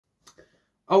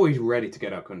always ready to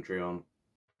get our country on.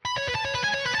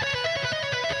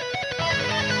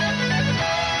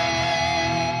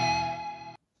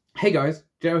 Hey guys,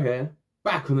 Joe here,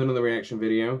 back with another reaction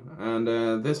video,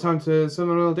 and this time to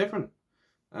something a little different.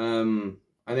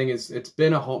 I think it's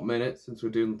been a hot minute since we're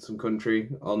doing some country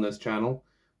on this channel.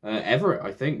 Everett,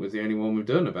 I think, was the only one we've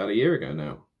done about a year ago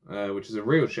now, which is a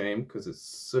real shame because it's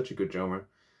such a good genre.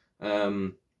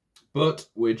 But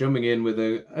we're jumping in with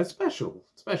a special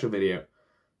video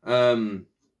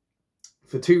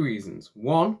for two reasons.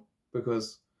 One,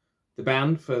 because the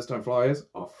band First Time Flyers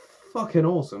are fucking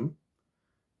awesome,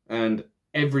 and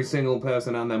every single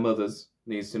person and their mothers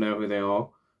needs to know who they are,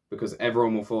 because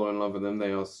everyone will fall in love with them.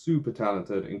 They are super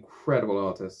talented, incredible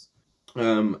artists.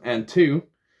 And two,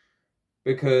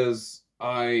 because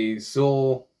I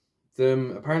saw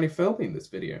them apparently filming this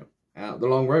video out the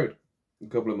long road a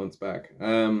couple of months back.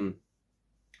 I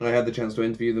had the chance to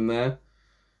interview them there,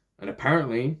 and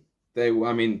apparently they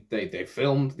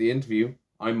filmed the interview.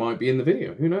 I might be in the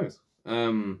video, who knows?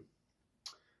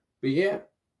 But yeah,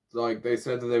 like they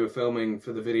said that they were filming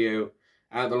for the video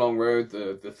at the long road.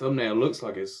 The thumbnail looks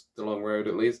like it's the long road,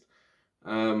 at least.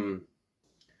 But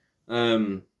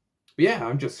yeah,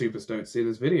 I'm just super stoked to see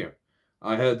this video.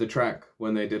 I heard the track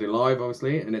when they did it live,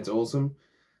 obviously, and it's awesome.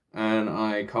 And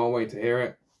I can't wait to hear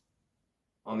it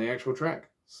on the actual track.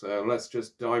 So let's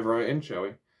just dive right in, shall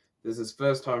we? This is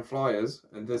First Time Flyers,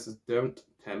 and this is Don't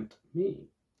Tempt Me.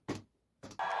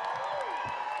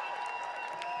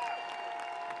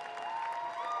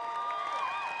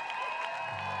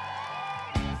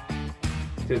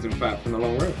 It is in fact from the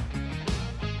long road.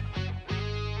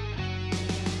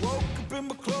 Woke up in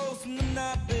my clothes from the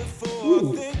night before.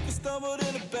 Ooh. I think I stumbled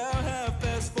in about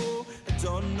 4:30. I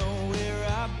don't know where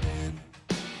I've been.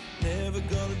 Never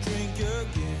gonna drink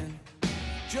again.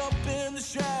 Jump in the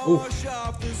shower, wash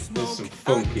off the smoke. There's some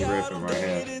funky riffing right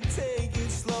here. Take it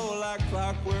slow like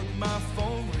clockwork. My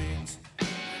phone rings.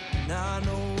 Now I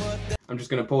know what I'm just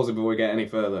gonna pause it before we get any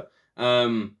further.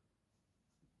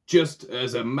 Just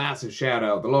as a massive shout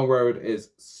out, the Long Road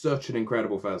is such an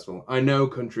incredible festival. I know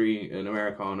country and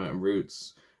Americana and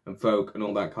roots and folk and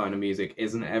all that kind of music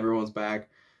isn't everyone's bag.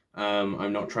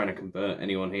 I'm not trying to convert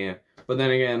anyone here. But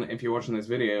then again, if you're watching this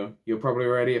video, you're probably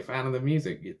already a fan of the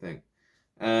music, you'd think.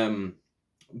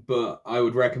 But I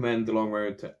would recommend the Long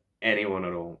Road to anyone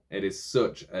at all. It is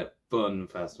such a fun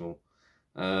festival.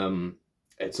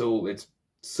 It's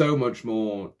so much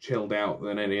more chilled out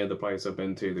than any other place I've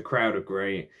been to. The crowd are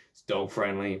great. It's dog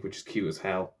friendly, which is cute as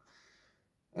hell.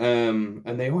 And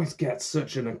they always get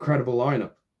such an incredible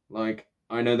lineup. Like,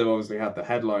 I know they've obviously had the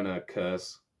headliner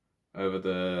curse over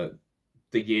the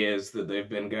years that they've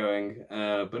been going.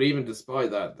 But even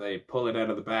despite that, they pull it out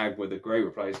of the bag with a great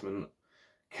replacement.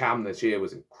 Cam this year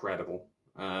was incredible.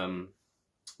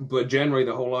 But generally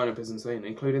the whole lineup is insane,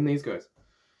 including these guys.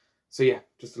 So yeah,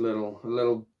 just a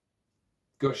little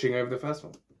gushing over the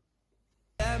festival.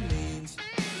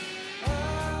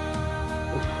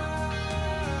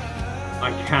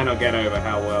 I cannot get over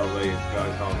how well these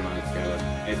guys harmonize together.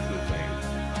 It's insane.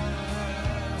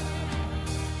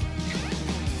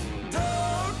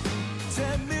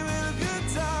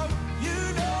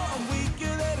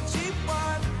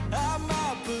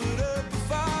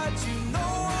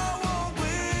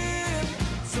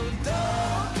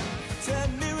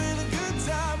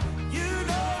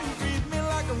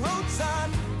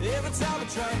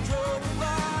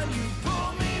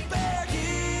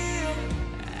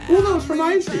 Oh, that was from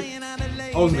my entry.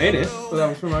 I wasn't in it, but that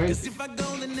was from my entry.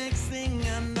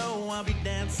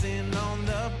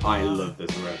 I love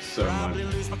this riff so much.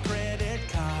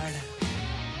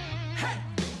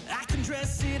 I can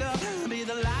dress it up, be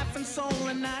the life and soul,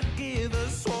 and I'd give a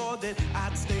swore that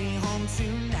I'd stay home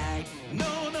tonight.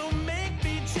 No, don't make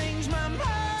me change my mind.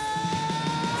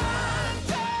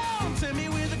 Don't tell me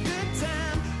with a good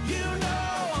time. You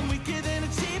know I'm weaker than a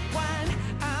cheap wine.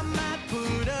 I might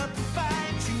put up a fight.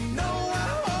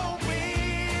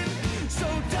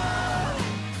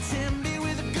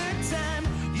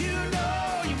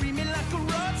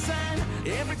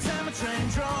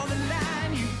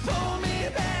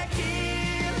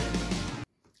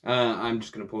 I'm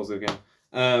just going to pause it again.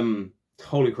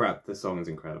 Holy crap, this song is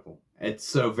incredible. It's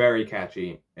so very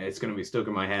catchy. It's going to be stuck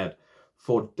in my head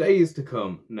for days to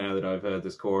come now that I've heard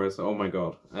this chorus. Oh my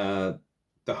god. The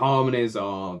harmonies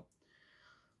are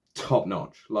top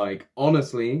notch. Like,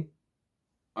 honestly,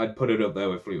 I'd put it up there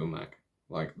with Fleetwood Mac.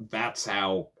 Like, that's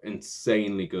how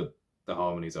insanely good the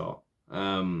harmonies are.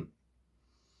 And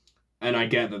I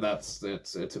get that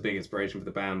it's a big inspiration for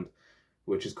the band,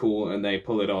 which is cool, and they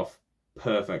pull it off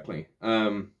perfectly.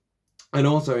 And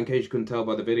also, in case you couldn't tell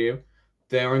by the video,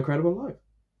 they are incredible live.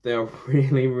 they're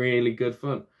really, really good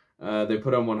fun. They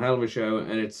put on one hell of a show,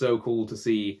 and it's so cool to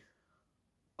see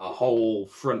a whole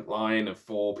front line of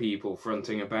 4 people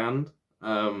fronting a band.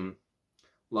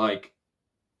 Like,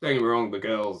 don't get me wrong, the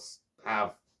girls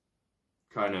have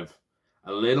kind of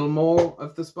a little more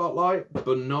of the spotlight,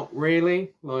 but not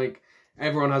really. Like,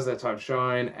 everyone has their time to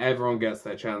shine, everyone gets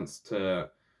their chance to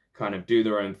kind of do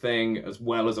their own thing, as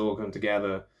well as all come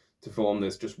together to form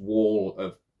this just wall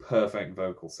of perfect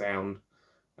vocal sound.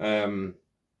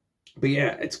 But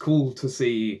yeah, it's cool to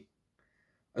see,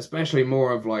 especially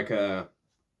more of like a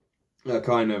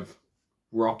kind of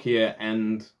rockier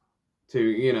end to,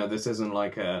 you know, this isn't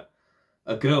like a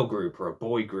girl group or a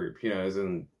boy group, you know, as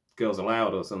in Girls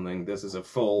Aloud or something. This is a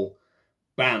full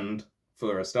band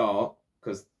for a start,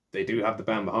 because they do have the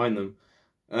band behind them,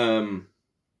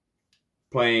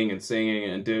 playing and singing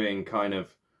and doing kind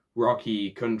of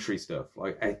rocky country stuff.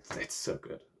 Like, it's so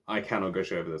good. I cannot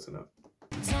gush over this enough.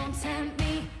 Don't tempt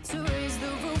me to raise the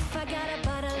roof. I got a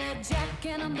bottle of Jack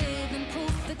and I'm living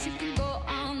proof that you can go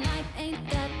all night. Ain't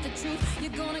that the truth?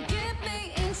 You're gonna get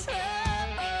me in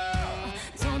trouble.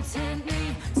 Don't tempt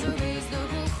me to raise the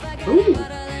roof. I got a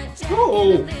bottle of Jack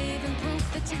and I'm living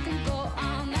proof that you can go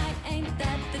all night. Ain't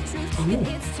that the truth?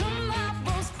 It's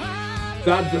tomorrow's problem.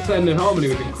 That descending harmony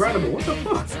was incredible. What the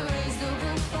fuck?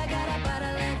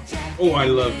 Oh, I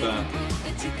love that.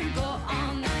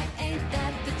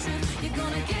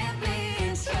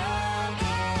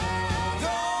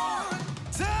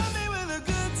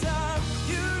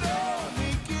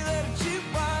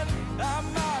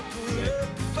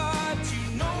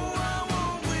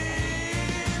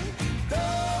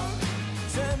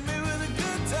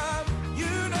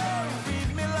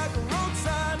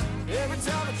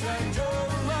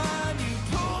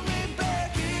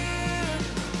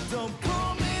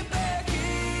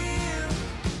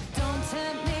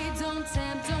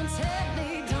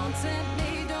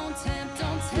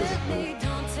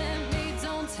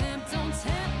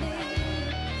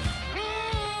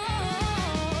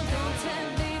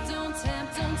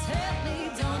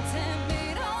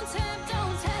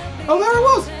 Oh, there it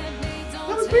was!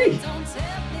 That was me!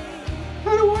 I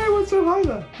don't know why I went so high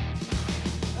there.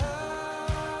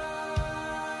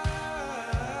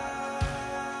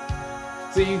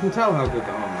 See, you can tell how good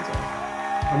the harmonies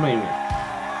are. Amazing.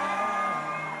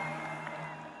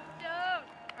 Don't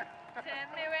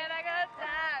tempt me when I got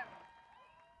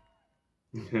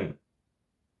time.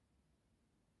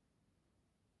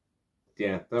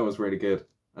 Yeah, that was really good.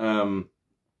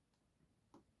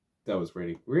 That was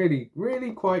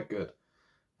really quite good.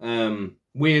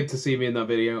 Weird to see me in that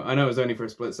video. I know it was only for a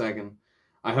split second.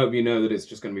 I hope you know that it's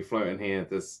just going to be floating here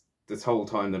this whole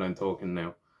time that I'm talking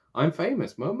now. I'm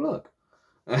famous, Mum, look.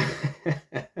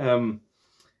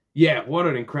 Yeah, what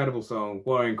an incredible song.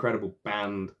 What an incredible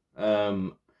band.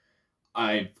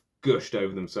 I've gushed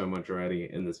over them so much already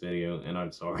in this video, and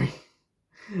I'm sorry.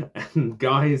 And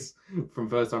guys from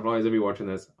First Time Flyers, if you're watching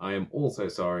this, I am also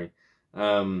sorry.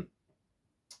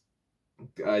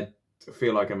 I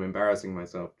feel like I'm embarrassing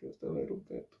myself just a little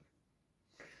bit.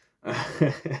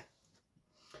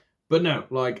 But no,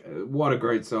 like, what a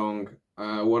great song.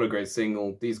 What a great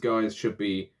single. These guys should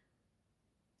be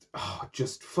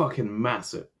just fucking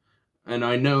massive. And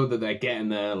I know that they're getting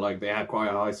there. Like, they had quite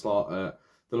a high slot at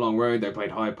the Long Road. They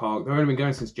played Hyde Park. They've only been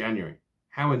going since January.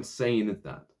 How insane is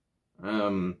that?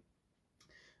 And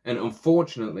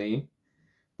unfortunately,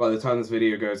 by the time this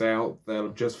video goes out, they'll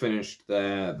have just finished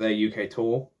their UK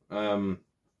tour. I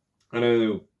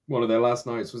know one of their last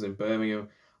nights was in Birmingham.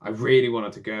 I really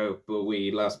wanted to go, but we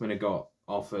last minute got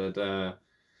offered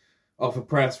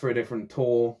press for a different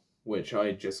tour, which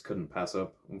I just couldn't pass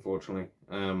up, unfortunately.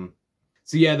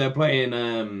 So yeah, they're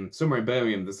playing somewhere in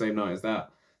Birmingham the same night as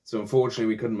that. So unfortunately,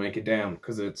 we couldn't make it down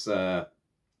because it's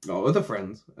other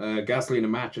friends. Gasoline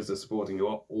and Matches are supporting, who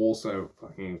are also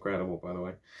fucking incredible, by the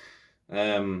way.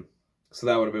 So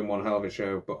that would have been one hell of a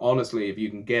show. But honestly, if you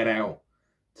can get out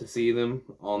to see them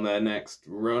on their next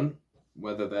run,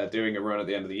 whether they're doing a run at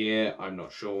the end of the year, I'm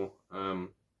not sure. But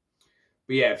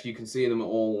yeah, if you can see them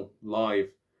all live,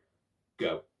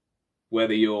 go.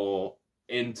 Whether you're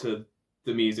into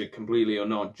the music completely or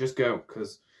not, just go,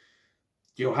 because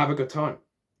you'll have a good time.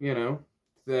 You know,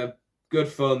 they're good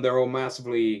fun. They're all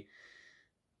massively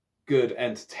good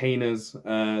entertainers.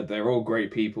 They're all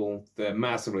great people. They're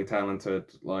massively talented.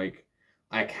 Like,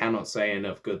 I cannot say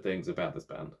enough good things about this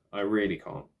band. I really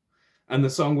can't. And the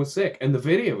song was sick, and the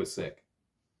video was sick.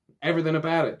 Everything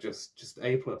about it, just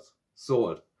A+.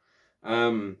 Sorted.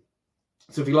 So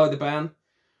if you like the band,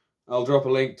 I'll drop a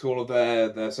link to all of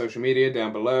their social media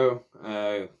down below.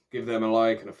 Give them a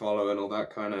like and a follow and all that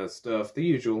kind of stuff. The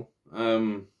usual.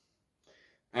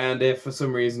 And if for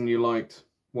some reason you liked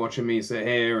watching me sit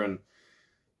here and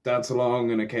dance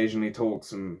along and occasionally talk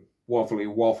some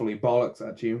waffly bollocks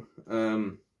at you,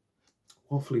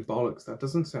 waffly bollocks, that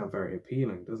doesn't sound very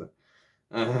appealing, does it?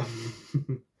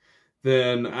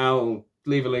 Then I'll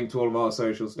leave a link to all of our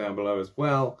socials down below as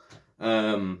well.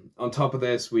 On top of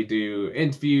this, we do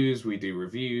interviews, we do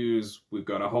reviews, we've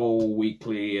got a whole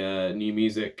weekly new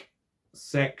music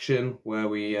section where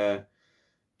we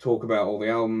talk about all the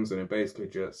albums, and it basically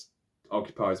just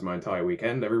occupies my entire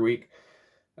weekend every week.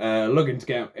 Looking to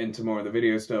get into more of the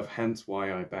video stuff, hence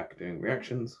why I'm back doing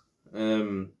reactions.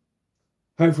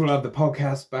 Hopefully we'll have the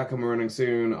podcast back and running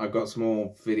soon. I've got some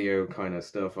more video kind of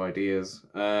stuff, ideas.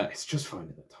 It's just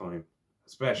finding the time.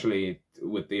 Especially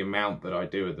with the amount that I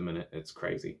do at the minute. It's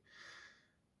crazy.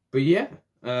 But yeah.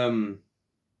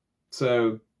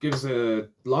 So give us a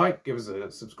like, give us a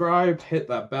subscribe, hit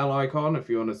that bell icon if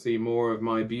you want to see more of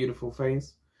my beautiful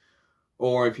face.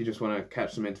 Or if you just want to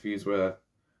catch some interviews where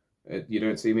you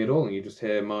don't see me at all and you just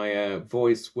hear my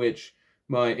voice, which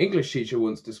my English teacher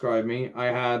once described me. I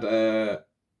had a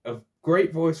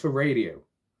great voice for radio,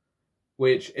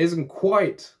 which isn't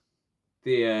quite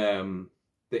the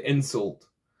insult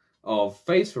of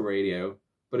face for radio,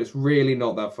 but it's really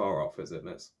not that far off, is it,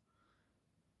 miss?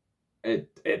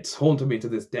 It's haunted me to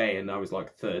this day, and I was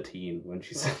like 13 when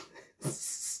she said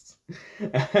this.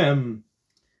 But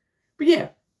yeah,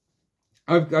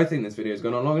 I think this video's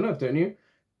gone on long enough, don't you?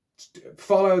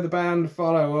 Follow the band,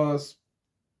 follow us,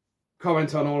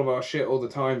 comment on all of our shit all the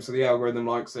time so the algorithm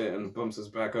likes it and bumps us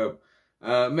back up.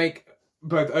 Make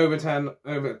both overtime,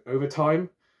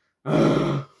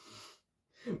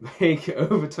 make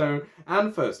Overtone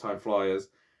and First Time Flyers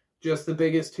just the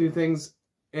biggest two things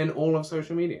in all of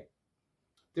social media.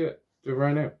 Do it. Do it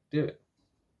right now. Do it.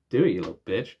 Do it, you little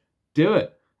bitch. Do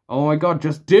it. Oh my god,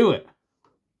 just do it.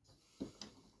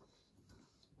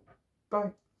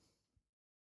 Bye.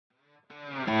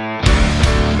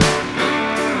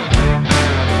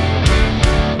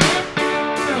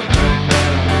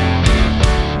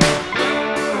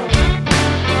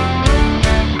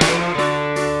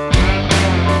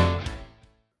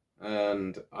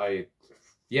 And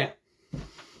yeah,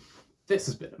 this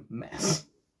has been a mess.